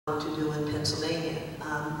to do in Pennsylvania.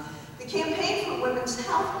 The campaign for women's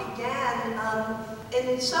health began,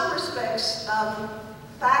 in some respects,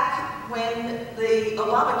 back when the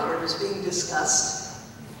Obamacare was being discussed.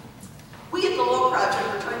 We at the Law Project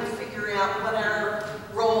were trying to figure out what our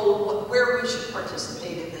role, where we should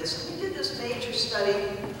participate in this. And we did this major study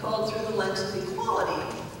called Through the Lens of Equality,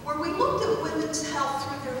 where we looked at women's health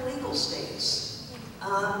through their legal status.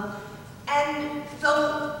 And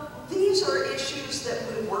though these are issues that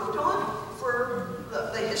we worked on for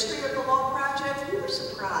the history of the Law Project, we were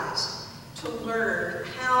surprised to learn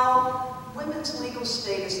how women's legal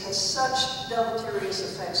status has such deleterious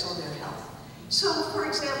effects on their health. So, for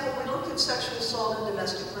example, we looked at sexual assault and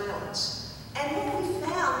domestic violence, and what we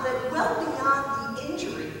found that well beyond the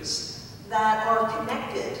injuries that are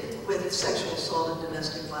connected with sexual assault and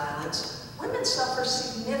domestic violence, women suffer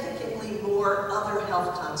significantly more other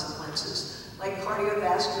health consequences, like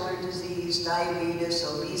cardiovascular disease, diabetes,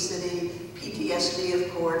 obesity, PTSD, of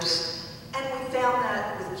course. And we found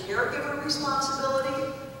that with caregiver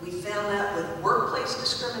responsibility, we found that with workplace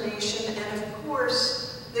discrimination, and of course,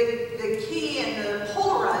 the key and the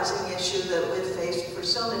polarizing issue that we've faced for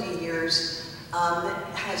so many years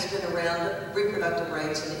has been around reproductive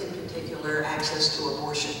rights, and in particular, access to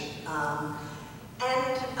abortion.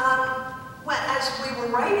 As we were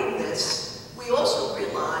writing this, we also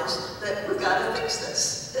realized that we've got to fix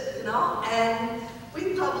this, you know, and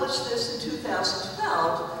we published this in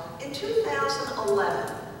 2012. In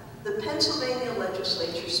 2011, the Pennsylvania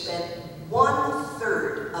legislature spent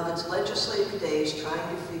 1/3 of its legislative days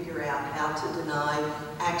trying to figure out how to deny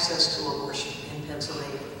access to abortion in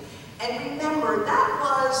Pennsylvania. And remember,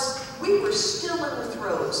 we were still in the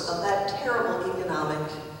throes of that terrible economic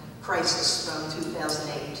crisis from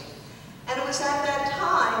 2008. And it was at that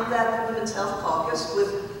time that the Women's Health Caucus,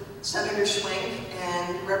 with Senator Schwank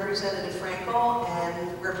and Representative Frankel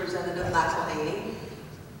and Representative McElhaney,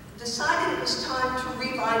 decided it was time to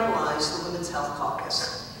revitalize the Women's Health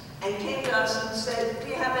Caucus, and came to us and said, do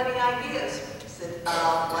you have any ideas? I said,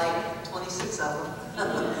 like 26 of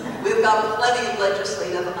them. We've got plenty of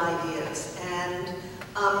legislative ideas. And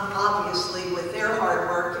obviously, with their hard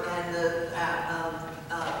work and the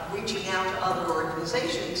reaching out to other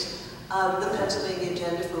organizations, the Pennsylvania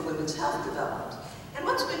Agenda for Women's Health developed. And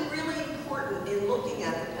what's been really important in looking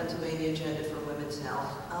at the Pennsylvania Agenda for Women's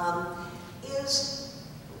Health is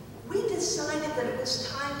we decided that it was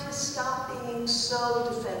time to stop being so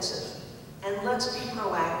defensive and let's be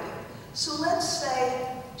proactive. So let's say,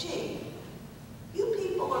 gee, you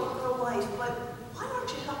people are pro-life, but why aren't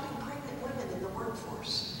you helping pregnant women in the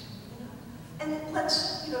workforce? You know? And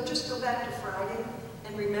let's, just go back to Friday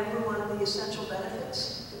and remember one of the essential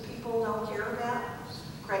benefits that people don't care about,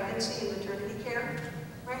 pregnancy and maternity care,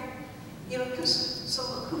 right? Because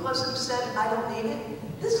who was it who said, I don't need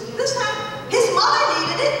it? This happened. His mother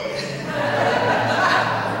needed it.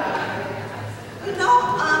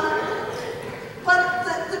 But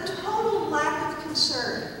the total lack of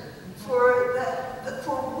concern for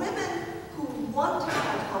women who want to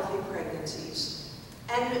have healthy pregnancies,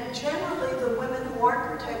 and generally the women who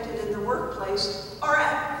aren't protected in the workplace are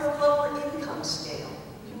at the lower income scale,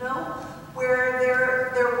 where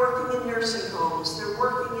they're working in nursing homes, they're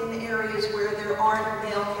working in areas where there aren't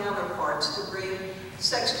male counterparts to bring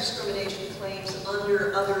sex discrimination claims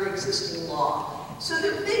under other existing law. So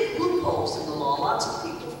there are big loopholes in the law. Lots of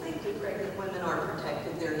people think that pregnant women are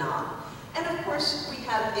protected, they're not. And of course, we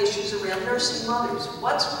have issues around nursing mothers.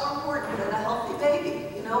 What's more important than a healthy baby?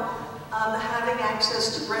 Having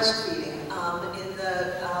access to breastfeeding,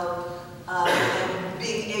 and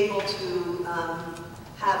being able to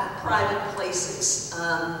have private places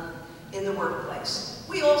in the workplace.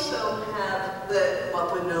 We also have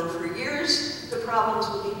what we've known for years, the problems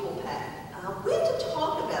with equal pay. We have to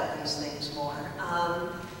talk about these things more.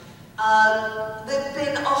 There have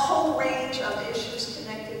been a whole range of issues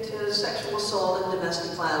connected to sexual assault and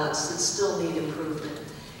domestic violence that still need improvement.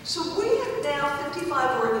 So we have now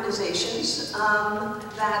 55 organizations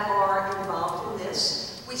that are involved in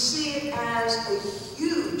this. We see it as a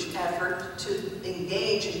huge effort to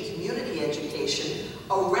engage in community education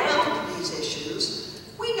around these issues.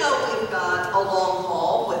 We know we've got a long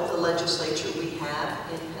haul with the legislature we have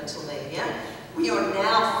in Pennsylvania. We are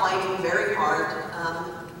now fighting very hard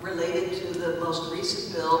related to the most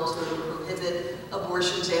recent bill to prohibit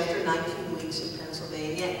abortions after 19 weeks in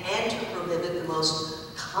Pennsylvania and to prohibit the most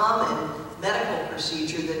common medical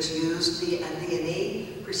procedure that's used, the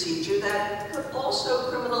D&E procedure, that could also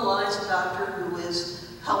criminalize a doctor who is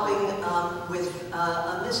helping with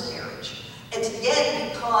a miscarriage. It's again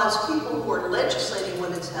because people who are legislating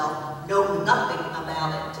women's health know nothing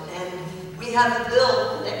about it. And we have a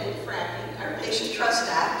bill connected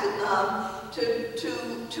Antitrust Act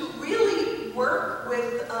to really work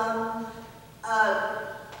with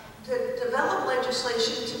to develop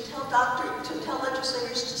legislation to tell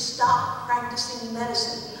legislators to stop practicing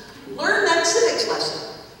medicine. Learn that civics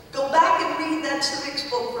lesson. Go back and read that civics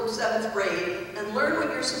book from 7th grade and learn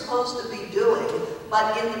what you're supposed to be doing.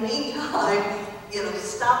 But in the meantime,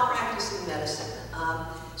 stop practicing medicine.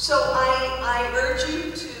 So I urge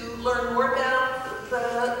you to learn more about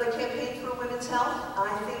the Campaign for Women's Health.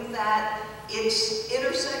 I think that it's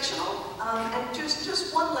intersectional. And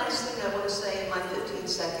just one last thing I want to say in my 15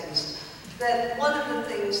 seconds, that one of the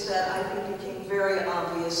things that I think became very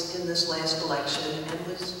obvious in this last election and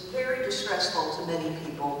was very distressful to many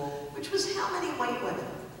people, which was how many white women,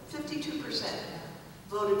 52%,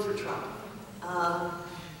 voted for Trump.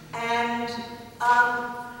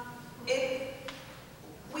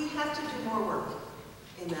 We have to do more work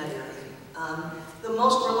in that area. The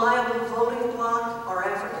most reliable voting bloc are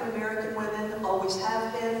African American women, always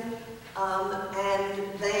have been,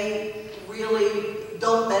 and they really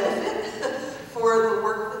don't benefit for the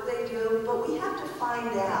work that they do, but we have to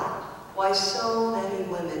find out why so many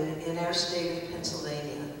women in our state of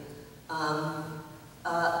Pennsylvania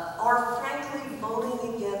are frankly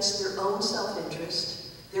voting against their own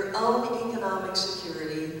self-interest, their own economic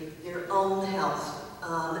security, their own health,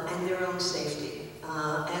 and their own safety.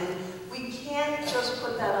 And we can't just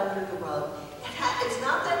put that under the rug. It's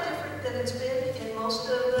not that different than it's been in most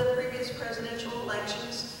of the previous presidential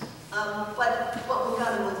elections, but we've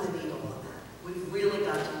got to move the needle on that. We've really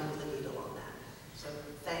got to move the needle on that. So,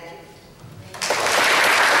 thank you.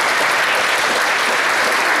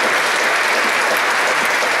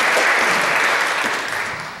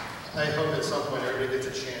 I hope at some point everybody gets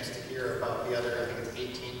a chance to hear about the other, I think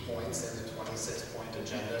it's 18 points in the 26-point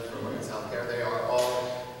agenda for women's health care.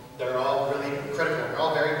 They're all really critical. They're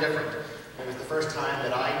all very different. It was the first time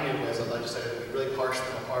that I knew as a legislator that we really parsed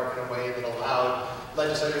them apart in a way that allowed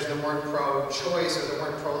legislators that weren't pro-choice or that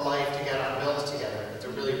weren't pro-life to get on bills together. It's a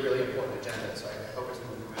really, really important agenda, so I hope it's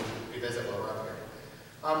moving to revisit while we're up here.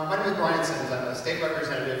 My name is Brian Sims. I'm a state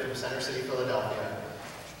representative from Center City, Philadelphia.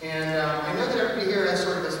 And I know that everybody here has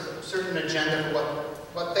sort of a certain agenda for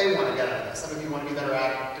what they want to get out of this. Some of you want to be better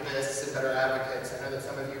activists and better advocates. I know that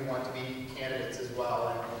some of you want to be candidates as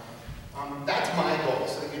well. And that's my goal,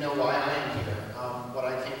 so that you know why I am here, what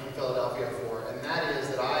I came from Philadelphia for. And that is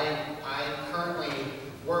that I currently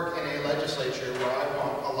work in a legislature where I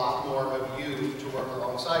want a lot more of you to work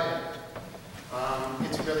alongside me.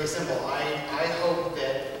 It's really simple. I hope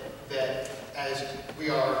that as we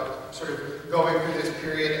are sort of going through this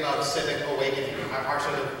period of civic awakening, our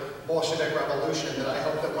sort of Bolshevik revolution, that I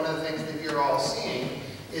hope that one of the things that you're all seeing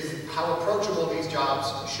is how approachable these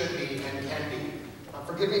jobs should be and can be.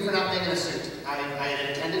 Forgive me for not being in a suit. I had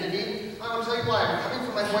intended to be. I want to tell you why. I'm coming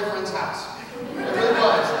from my boyfriend's house. It really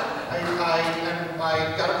was.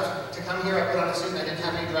 I got up to come here, I put on a suit, and I didn't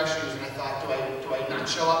have any dress shoes, and I thought, do I not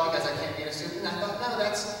show up because I can't be in a suit? And I thought, no,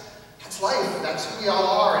 that's life. That's who we all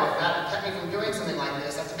are, and if that kept me from doing something like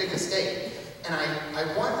this, that's a big mistake. And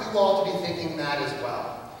I want you all to be thinking that as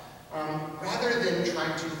well. Rather than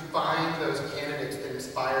trying to find those candidates that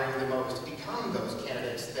inspire you the most, become those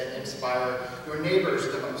candidates that inspire your neighbors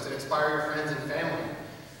the most, that inspire your friends and family.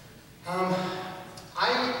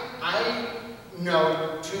 I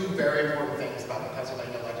know two very important things about the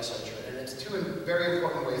Pennsylvania legislature, and it's two very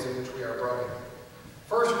important ways in which we are broken.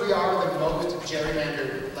 First, we are the most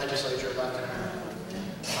gerrymandered legislature left in America.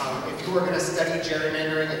 If you were going to study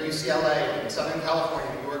gerrymandering at UCLA in Southern California,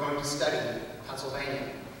 you are going to study Pennsylvania.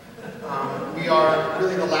 We are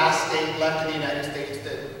really the last state left in the United States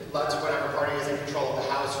that lets whatever party is in control of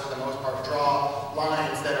the House, for the most part, draw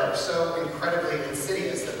lines that are so incredibly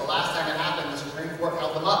insidious that the last time it happened, the Supreme Court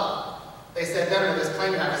held them up. They said, no, this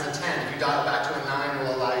claim you have is a 10. If you dial it back to a 9,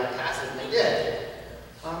 we'll allow you to pass it, and they did.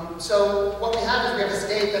 So what we have is we have a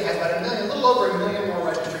state that has about a little over a million more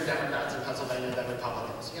registered Democrats in Pennsylvania than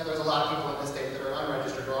Republicans. There's a lot of people in this state that are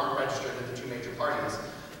unregistered or aren't registered in the two major parties.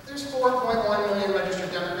 There's 4.1 million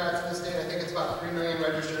registered Democrats in the state. I think it's about 3 million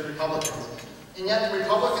registered Republicans. And yet the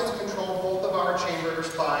Republicans control both of our chambers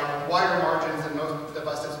by wider margins than most of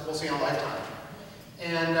us will see in a lifetime.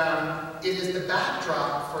 And it is the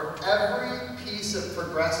backdrop for every piece of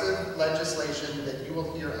progressive legislation that you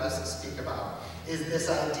will hear us speak about, is this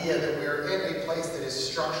idea that we are in a place that is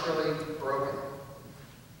structurally broken.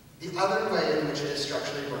 The other way in which it is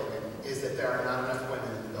structurally broken is that there are not enough women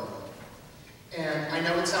in the building. And I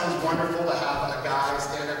know it sounds wonderful to have a guy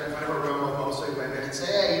stand up in front of a room of mostly women and say,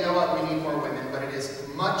 hey, you know what, we need more women, but it is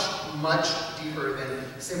much, much deeper than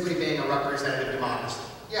simply being a representative democracy.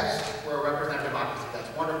 Yes, we're a representative democracy.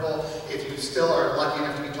 That's wonderful. If you still are lucky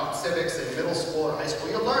enough to be taught civics in middle school or high school,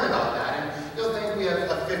 you'll learn about that. And you'll think we have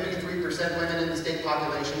 53% women in the state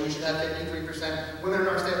population, we should have 53% women in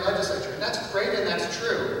our state legislature. And that's great and that's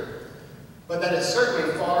true, but that is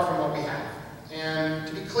certainly far from what we have. And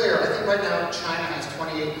to be clear, I think right now China has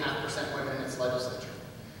 28.5% women in its legislature.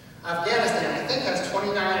 Afghanistan, I think, has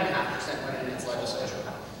 29.5% women in its legislature.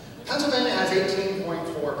 Pennsylvania has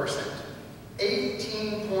 18.4%.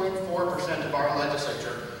 18.4% of our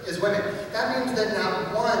legislature is women. That means that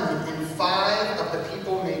not 1 in 5 of the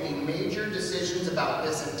people making major decisions about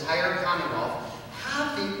this entire Commonwealth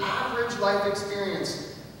have the average life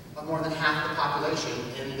experience of more than half the population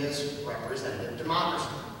in this representative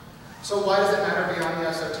democracy. So why does it matter beyond the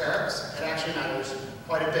esoterics? It actually matters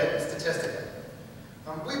quite a bit statistically.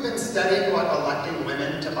 We've been studying what electing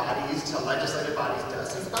women to bodies, to legislative bodies does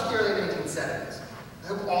since about the early 1970s. I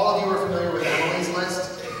hope all of you are familiar with Emily's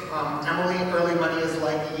list. Emily, early money is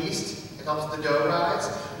like yeast. It helps the dough rise.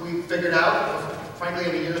 We figured out, frankly,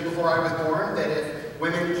 in the years before I was born, that if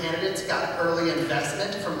women candidates got early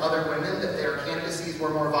investment from other women, that their candidacies were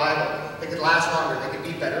more viable. They could last longer. They could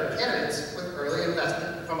be better candidates with early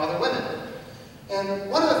investment from other women. And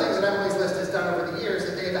one of the things that Emily's list has done over the years is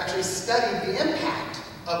that they've actually studied the impact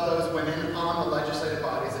of those women on the legislative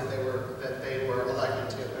bodies that they were elected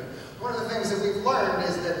to. And one of the things that we've learned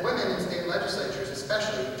is that women in state legislatures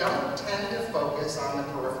especially don't tend to focus on the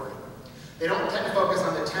periphery. They don't tend to focus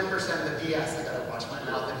on the 10% of the BS. I gotta watch my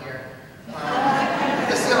mouth in here.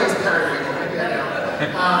 The ceiling's periwinkle, maybe I don't.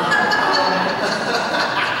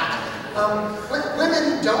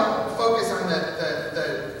 Women don't focus on the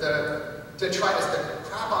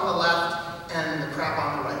crap on the left and the crap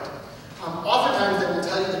on the right. Oftentimes they will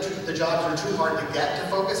tell you the jobs are too hard to get to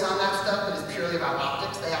focus on that stuff, but it's purely about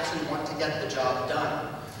optics. They actually want to get the job done.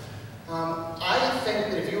 I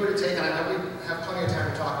think that if you were to take, and we have plenty of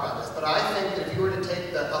time to talk about this, but I think that if you were to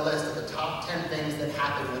take a list of the top 10 things that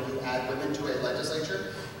happen when you add women to a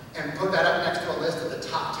legislature, and put that up next to a list of the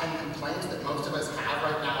top 10 complaints that most of us have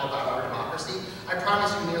right now about our democracy, I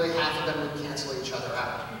promise you nearly half of them would cancel each other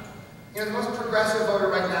out. You know, the most progressive voter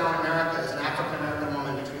right now in America is an African-American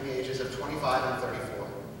woman between the ages of 25 and 34.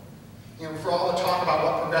 You know, for all the talk about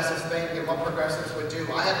what progressives think and what progressives would do,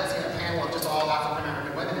 I haven't seen a panel of just all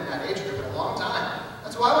African-American women in that age group in a long time.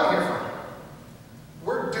 That's what I want to hear from you.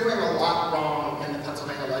 We're doing a lot wrong in the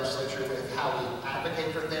Pennsylvania legislature with how we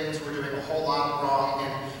advocate for things. We're doing a whole lot wrong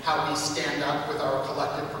in how we stand up with our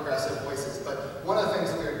collective progressive voices. But one of the things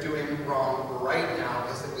that we're doing wrong right now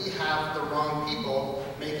is that we have the wrong people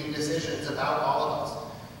making decisions about all of us.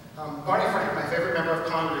 Barney Frank, my favorite member of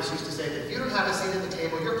Congress, used to say that if you don't have a seat at the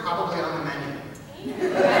table, you're probably on the menu.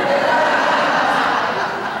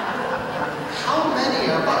 How many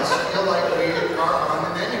of us feel like we are on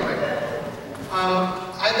the menu right now?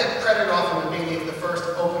 I get credit often with being the first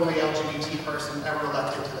openly LGBT person ever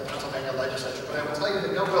elected to the Pennsylvania legislature, but I will tell you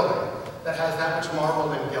that no building that has that much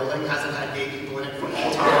marble and gilding hasn't had gay people in it for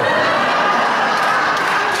all time.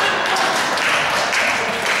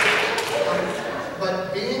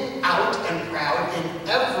 But being out and proud in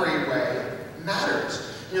every way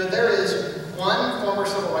matters. You know, there is one former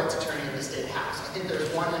civil rights attorney in the state house. I think there's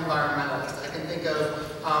one environmentalist. I can think of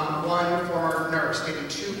one former nurse, maybe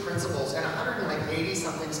 2 principals, and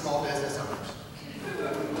 180-something small business owners.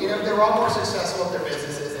 You know, if they were all more successful at their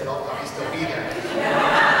businesses, they'd all probably still be there.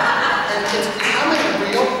 And it's becoming a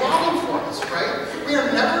real problem for us, right? We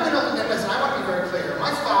are never going to, and listen, I want to be very clear.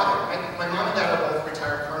 My father, my mom and dad are both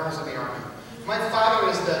retired colonels in the Army. My father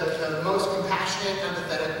is the most compassionate,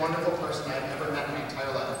 empathetic, wonderful person I've ever met in my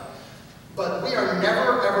entire life. But we are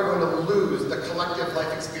never, ever going to lose the collective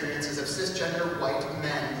life experiences of cisgender white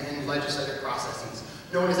men in legislative processes.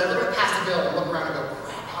 No one is ever going to pass a bill and look around and go,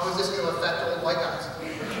 crap, how is this going to affect old white guys?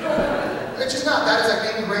 It's just not. That is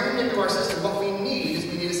like ingrained into our system. What we need is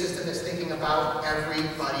a system that's thinking about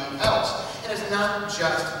everybody else. And it's not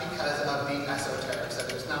just because of the esoterics of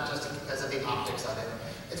it. It's not just because of the optics of it.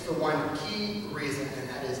 It's for one key reason, and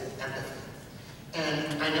that is empathy.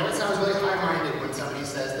 And I know it sounds really high-minded when somebody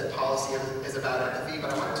says that policy is about empathy,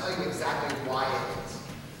 but I want to tell you exactly why it is.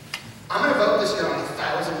 I'm going to vote this year on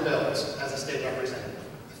 1,000 bills as a state representative.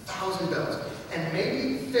 1,000 bills. And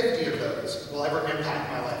maybe 50 of those will ever impact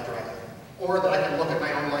my life directly. Or that I can look at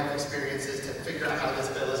my own life experiences to figure out how this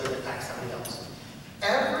bill is going to impact somebody else.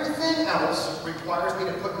 Everything else requires me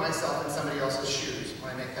to put myself in somebody else's shoes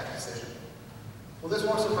when I make that decision. Well, this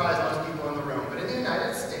won't surprise most people in the room, but in the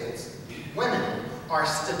United States, women are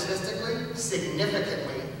statistically,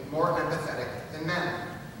 significantly more empathetic than men.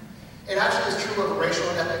 It actually is true of racial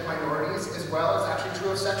and ethnic minorities as well. It's actually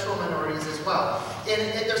true of sexual minorities as well.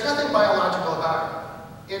 There's nothing biological about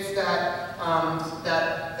it. It's that,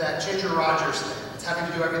 that Ginger Rogers thing. It's having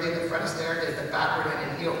to do everything that Fred Astaire did, but backward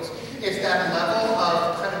and in heels. It's that level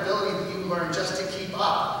of credibility that you learn just to keep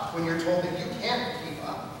up when you're told that you can't keep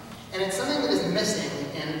up. And it's something that is missing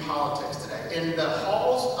in politics today. In the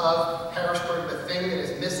halls of Harrisburg, the thing that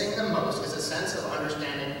is missing the most is a sense of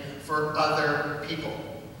understanding for other people.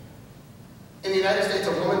 In the United States,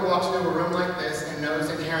 a woman walks into a room like this and knows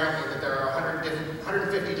inherently that there are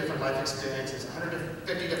 150 different life experiences,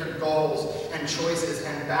 150 different goals and choices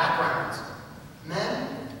and backgrounds.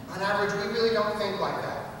 Men, on average, we really don't think like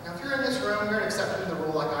that. Now, if you're in this room, you're an exception to the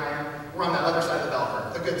rule like I am, we're on the other side of the bell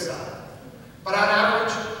curve, the good side. But on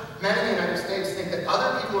average, men in the United States think that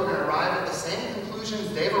other people are going to arrive at the same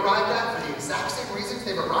conclusions they've arrived at for the exact same reasons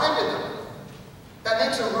they've arrived at them. That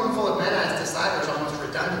makes a room full of men as deciders almost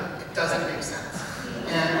redundant. It doesn't make sense.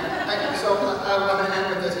 And so I'm going to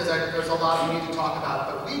end with this because there's a lot we need to talk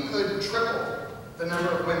about, but we could triple the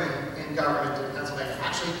number of women in government in Pennsylvania.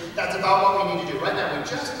 Actually, that's about what we need to do. Right now, we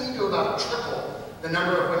just need to about triple the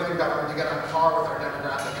number of women in government to get on par with our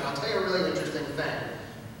demographic. And I'll tell you a really interesting thing.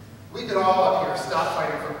 We could all up here stop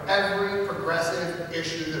fighting for every progressive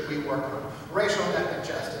issue that we work on. Racial and ethnic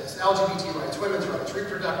justice, LGBT rights, women's rights,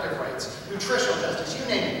 reproductive rights, nutritional justice, you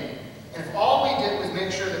name it. And if all we did was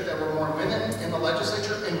make sure that there were more women in the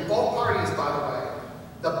legislature, in both parties, by the way,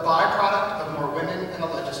 the byproduct of more women in the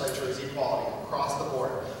legislature is equality across the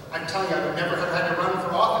board. I'm telling you, I would never have had to run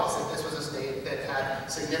for office if this was a state that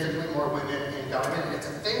had significantly more women in government, and it's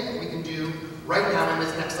a thing that we can do right now in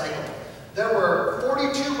this next cycle. There were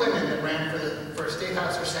 42 women that ran for State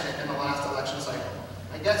House or Senate in the last election cycle.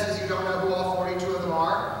 My guess is you don't know who all 42 of them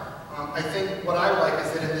are. I think what I like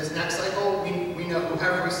is that in this next cycle, we know who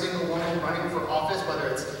every single woman running for office, whether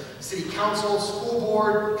it's city council, school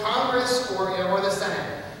board, Congress, or the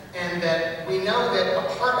Senate. And that we know that a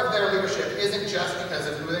part of their leadership isn't just because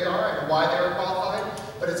of who they are and why they're qualified,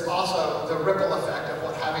 but it's also the ripple effect of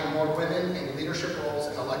what having more women in leadership roles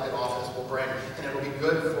in elected office will bring. And it will be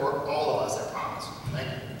good for all of us, I promise. Thank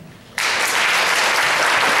you.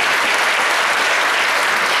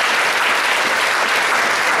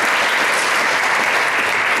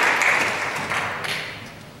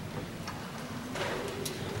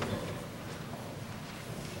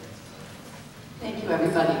 Thank you,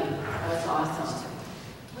 everybody. That was awesome.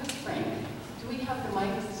 Where's Frank? Do we have the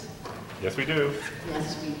mics? Yes, we do.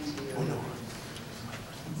 Yes, we do. Oh, no.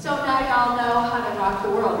 So now y'all know how to rock the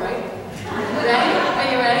world, right? Ready?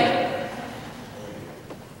 Are you ready?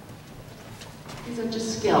 These are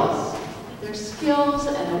just skills. They're skills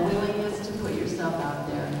and a willingness to put yourself out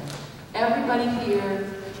there. Everybody here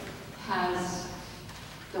has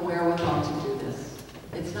the wherewithal to do this.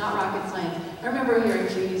 It's not rocket science. I remember hearing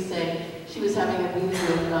Judy say she was having a meeting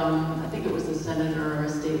with, I think it was a senator or a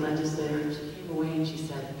state legislator, and she came away and she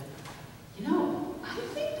said, you know, I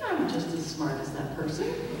think I'm just as smart as that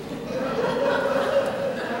person.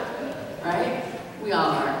 Right? We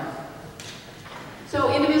all are. So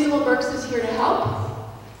Indivisible Berks is here to help.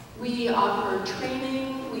 We offer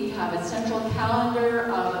training. We have a central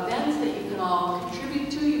calendar of events that you can all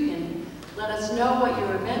contribute to. You can let us know what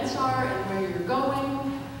your events are and where you're going.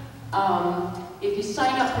 If you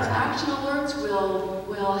sign up for action alerts,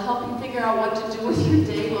 we'll help you figure out what to do with your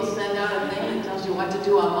day. We'll send out a thing that tells you what to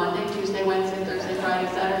do on Monday, Tuesday, Wednesday, Thursday, Friday,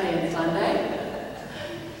 Saturday, and Sunday.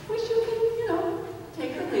 Which you can,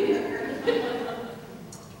 take or leave.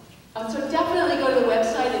 So definitely go to the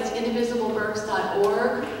website. It's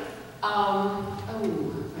indivisibleberks.org. Right.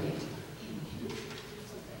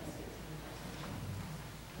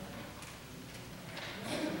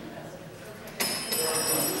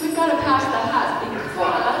 We've got to pass the hat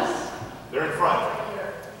because... They're in front.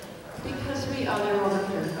 Because they're over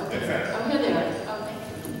here. Okay. Oh, here they are. Okay.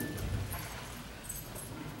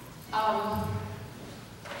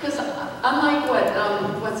 Because unlike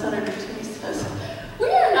what Senator Judy says, we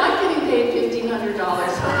are not getting paid $1,500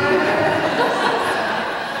 a year.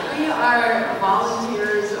 We are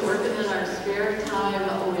volunteers working in our spare time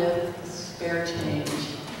with spare change.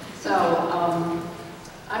 So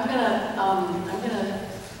I'm gonna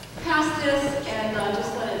pass this and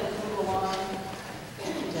just let it move along.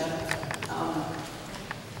 Thank you, Jeff.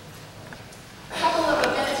 A couple of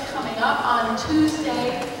events coming up on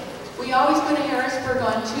Tuesday. We always go to Harrisburg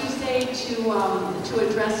on Tuesday to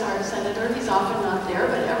address our senator. He's often not there,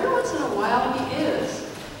 but every once in a while he is.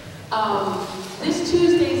 This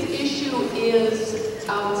Tuesday's issue is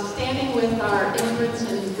standing with our immigrants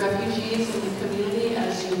and refugees in the community.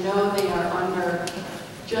 As you know, they are under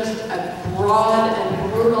just a broad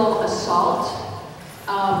and brutal assault.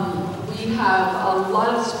 We have a lot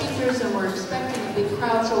of speakers and we're expecting a big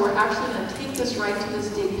crowd, so we're actually going to take take this right to the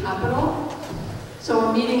state capitol. So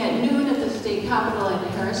we're meeting at noon at the state capitol in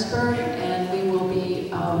Harrisburg, and we will be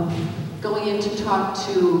going in to talk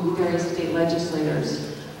to various state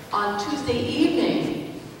legislators. On Tuesday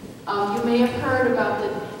evening, you may have heard about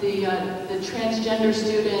the transgender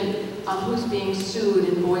student who's being sued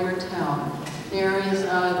in Boyertown. There is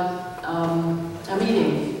a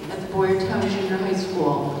meeting at the Boyertown Junior High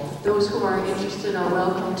School. Those who are interested are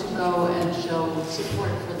welcome to go and show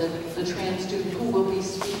support for the trans student who will be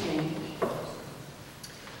speaking.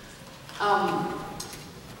 A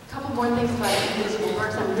couple more things about Invisible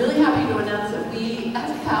Berks. I'm really happy to announce that we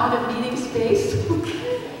have found a meeting space.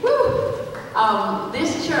 Woo!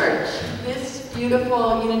 This church, this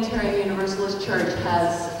beautiful Unitarian Universalist Church,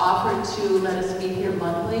 has offered to let us meet here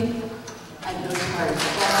monthly at no charge.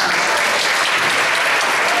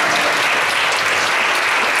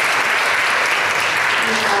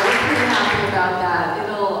 We're pretty happy about that.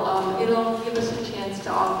 It'll give us a chance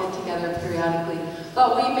to all get together periodically.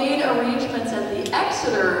 But we made arrangements at the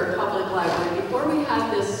Exeter Public Library before we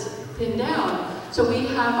had this pinned down. So we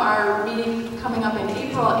have our meeting coming up in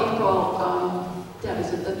April. Deb,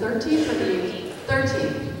 is it the 13th or the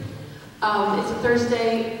 13th? It's a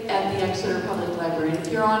Thursday at the Exeter Public Library.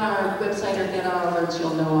 If you're on our website or get our alerts,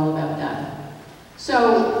 you'll know all about that.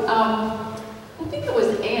 So, I think it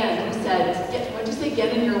was Ann who said, what'd you say,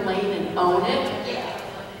 get in your lane and own it? Yeah.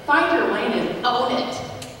 Find your lane and own it.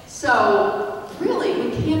 So, really, we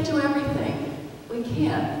can't do everything. We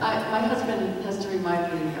can't. My husband has to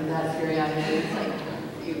remind me of that periodically. It's like,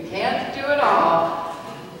 you can't do it all.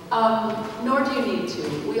 Nor do you need to.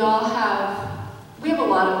 We have a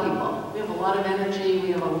lot of people. We have a lot of energy. We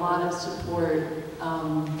have a lot of support.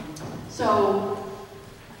 So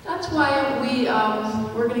that's why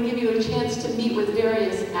we're going to give you a chance to meet with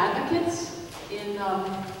various advocates in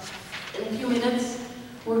a few minutes.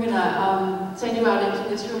 We're going to send you out into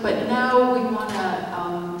this room, but now we want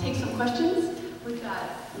to take some questions. We've got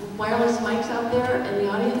wireless mics out there in the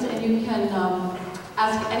audience, and you can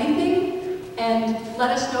ask anything and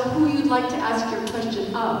let us know who you'd like to ask your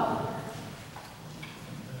question of.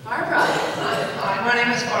 Barbara. Hi, my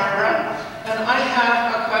name is Barbara, and I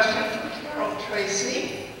have a question for Carol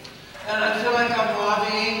Tracy, and I feel like I'm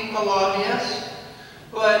lobbying a lobbyist,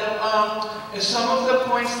 but some of the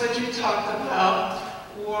points that you talked about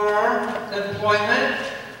were employment,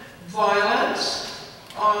 violence,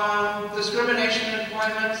 discrimination in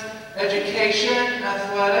employment, education,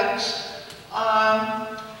 athletics.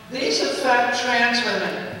 These affect trans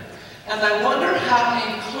women, and I wonder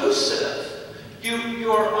how inclusive your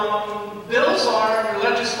bills are, your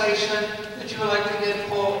legislation that you would like to get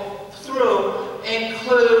pulled through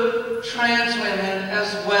include trans women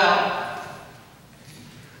as well.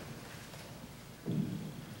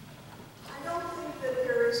 I don't think that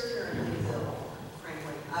there is currently a bill,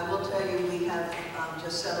 frankly. I will tell you, we have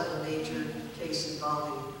just settled a major case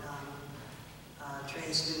involving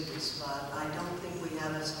trans students, but I don't think we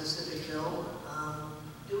have a specific bill.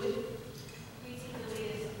 Do we? We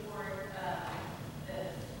typically support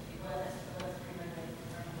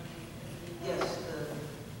Yes.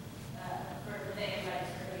 For the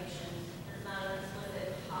anti-discrimination. There's not an explicit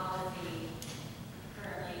policy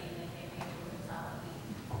currently in the campaign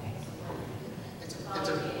to It's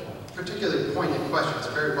a particularly poignant question. It's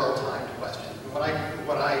a very well-timed question. What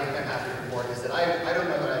I am happy to report is that I don't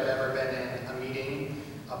know that I've ever been in a meeting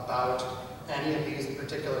about any of these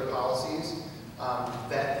particular policies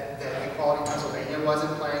that Equality Pennsylvania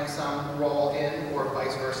wasn't playing some role in, or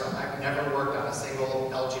vice versa. I've never worked on a single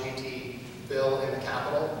LGBT bill in the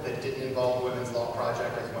Capitol that didn't involve Women's Law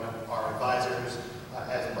Project as one of our advisors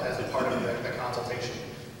as a part of the consultation.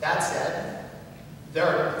 That said, there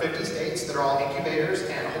are 50 states that are all incubators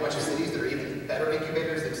and a whole bunch of cities that are even better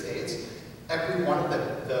incubators than states. Every one of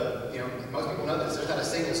most people know this, there's not a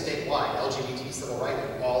single statewide LGBT civil right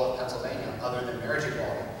in all of Pennsylvania other than marriage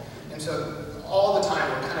equality. And so all the time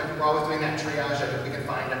we're always doing that triage of if we can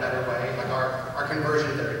find a better way. Like our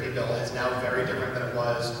conversion therapy bill is now very different than it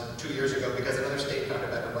was 2 years ago because another state found a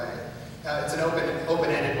better way. It's an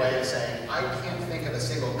open-ended way of saying, I can't think of a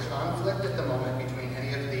single conflict at the moment between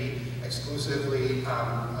any of the exclusively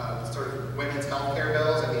sort of women's health care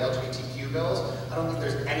bills and the LGBTQ bills. I don't think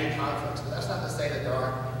there's any conflicts, but that's not to say that there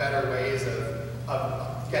aren't better ways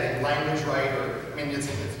of getting language right,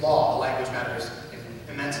 it's law, language matters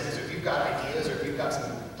immensely. So if you've got ideas or if you've got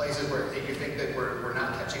some places where you think that we're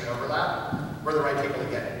not catching an overlap, we're the right people to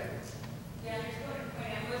get it. Yeah, there's one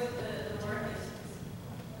point. I was the word is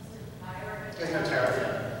higher. There's no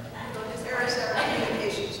terror. Sarah's our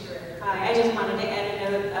communications director. Hi, I just wanted to add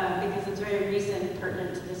a note because it's very recent,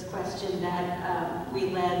 pertinent to this question, that we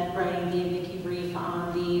led writing the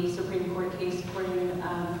case supporting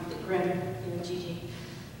Grim, Gigi.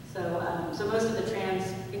 So most of the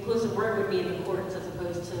trans-inclusive work would be in the courts as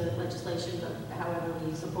opposed to legislation, but however,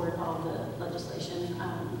 we support all the legislation and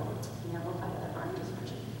amplify that part as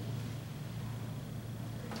mentioned.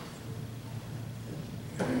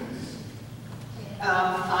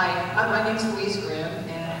 Hi, my name is Louise Grimm,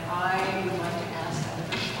 and I would like to ask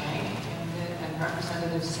Senator Schwank and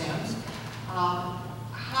Representative Sims,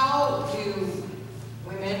 how do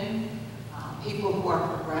women, people who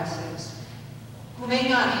are progressives, who may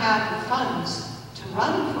not have the funds to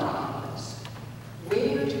run for office,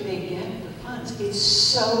 where do they get the funds? It's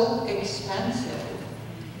so expensive.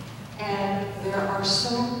 And there are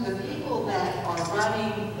the people that are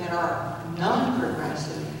running that are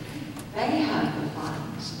non-progressive, they have the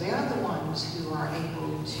funds. They're the ones who are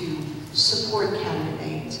able to support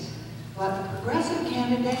candidates. But progressive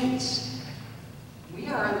candidates, we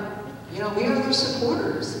are their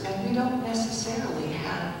supporters, and we don't necessarily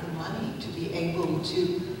have the money to be able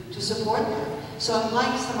to support them. So I'd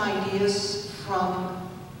like some ideas from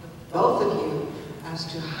both of you as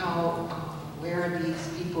to where these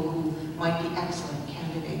people who might be excellent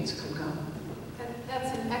candidates could go.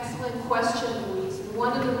 That's an excellent question, Louise. And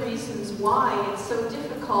one of the reasons why it's so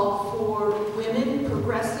difficult for women,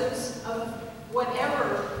 progressives of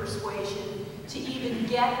whatever persuasion, to even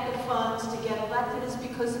get the funds to get elected is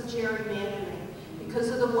because of gerrymandering. Because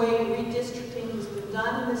of the way redistricting has been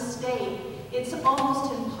done in the state, it's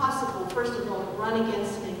almost impossible, first of all, to run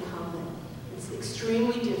against an incumbent. It's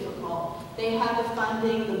extremely difficult. They have the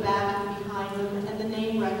funding, the backing behind them, and the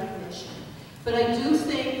name recognition. But I do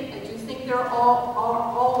think there are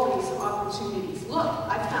always opportunities. Look,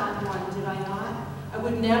 I found one, did I not? I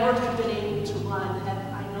would never have been able to run had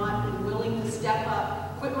I not been willing to step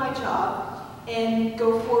up, quit my job, and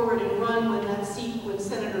go forward and run when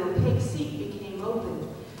Senator O'Pake's seat became open.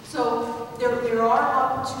 So there are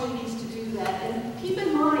opportunities to do that. And keep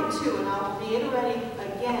in mind, too, and I'll reiterate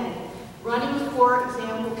again, running for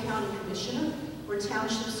example, county commissioner or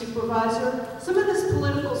township supervisor, some of this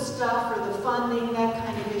political stuff or the funding, that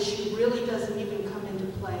kind of issue really doesn't even come into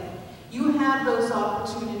play. You have those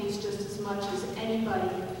opportunities just as much as anybody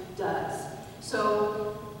does.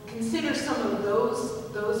 So consider some of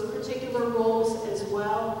those particular roles as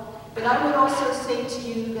well. But I would also say to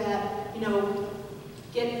you that,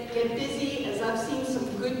 get busy, as I've seen some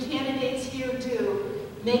good candidates here do.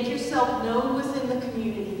 Make yourself known within the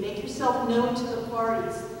community. Make yourself known to the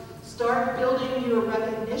parties. Start building your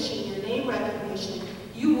recognition, your name recognition.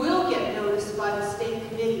 You will get noticed by the state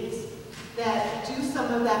committees that do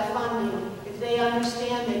some of that funding if they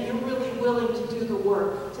understand that you're really willing to do the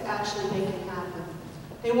work to actually make it happen.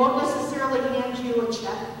 They won't necessarily hand you a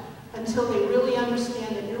check until they really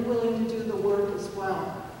understand that you're willing to do the work as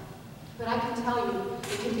well. But I can tell you,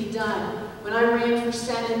 it can be done. When I ran for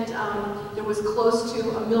Senate, there was close to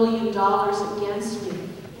 $1 million against me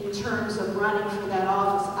in terms of running for that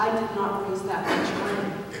office. I did not raise that much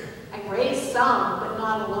money. I raised some, but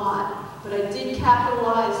not a lot. But I did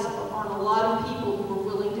capitalize on a lot of people who were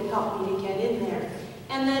willing to help me to get in there.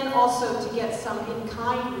 And then also to get some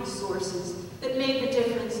in-kind resources that made the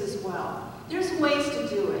difference as well. There's ways to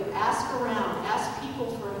do it. Ask around. Ask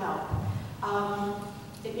people for help.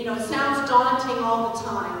 It sounds daunting all the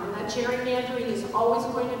time, and that gerrymandering is always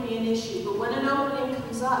going to be an issue. But when an opening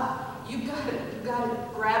comes up, you've got to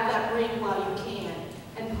grab that ring while you can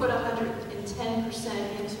and put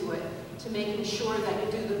 110% into it to making sure that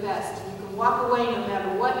you do the best. And you can walk away no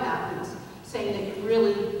matter what happens, saying that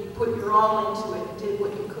you put your all into it and did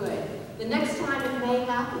what you could. The next time it may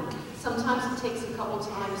happen. Sometimes it takes a couple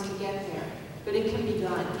times to get there, but it can be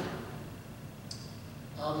done.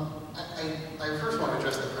 I first want to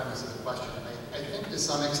address the premise of the question. I think to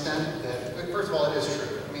some extent that, first of all, it is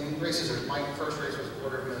true. I mean, my first race was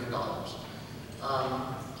 $250,000.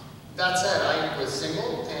 That said, I was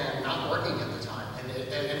single and not working at the time, and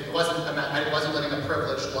I wasn't living a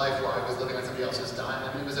privileged life where I was living on somebody else's dime.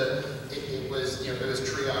 I mean, it was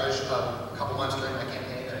triage a couple months during my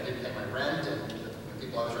campaign that I didn't pay my rent, and the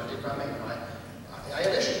people I was renting from me, I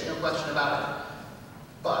had issues, no question about it.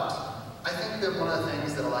 But I think that one of the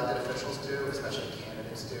things that elected officials do, especially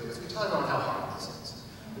candidates do, is we tell everyone how hard this is.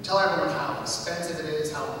 We tell everyone how expensive it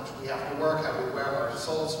is, how much we have to work, how we wear our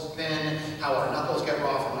souls thin, how our knuckles get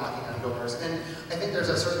raw from knocking on doors. And I think there's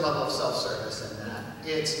a certain level of self-service in that.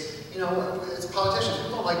 It's politicians.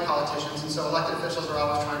 People don't like politicians, and so elected officials are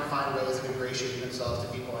always trying to find ways of ingratiating themselves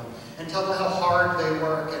to people and tell them how hard they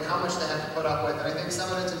work and how much they have to put up with. And I think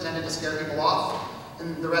some of it's intended to scare people off,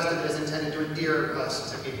 and the rest of it is intended to endear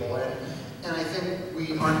us to people. And I think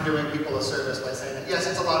we aren't doing people a service by saying that, yes,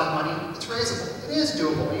 it's a lot of money, it's raisable, it is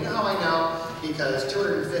doable. You know how I know? Because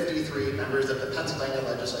 253 members of the Pennsylvania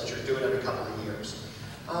legislature do it every couple of years.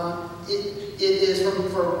 It is,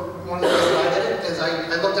 for one of the ways that I did it, is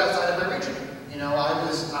I looked outside of my region. You know,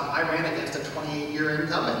 I ran against a 28-year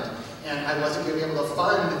incumbent, and I wasn't going to be able to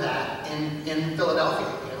fund that in Philadelphia.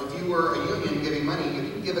 You know, if you were a union giving money,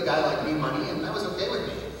 you could give a guy like me money, and that was okay with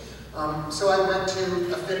me. So I went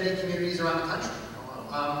to affinity communities around the country.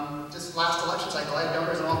 This last election cycle, I had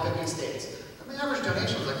donors in all 50 states. My average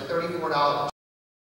donation was like $34.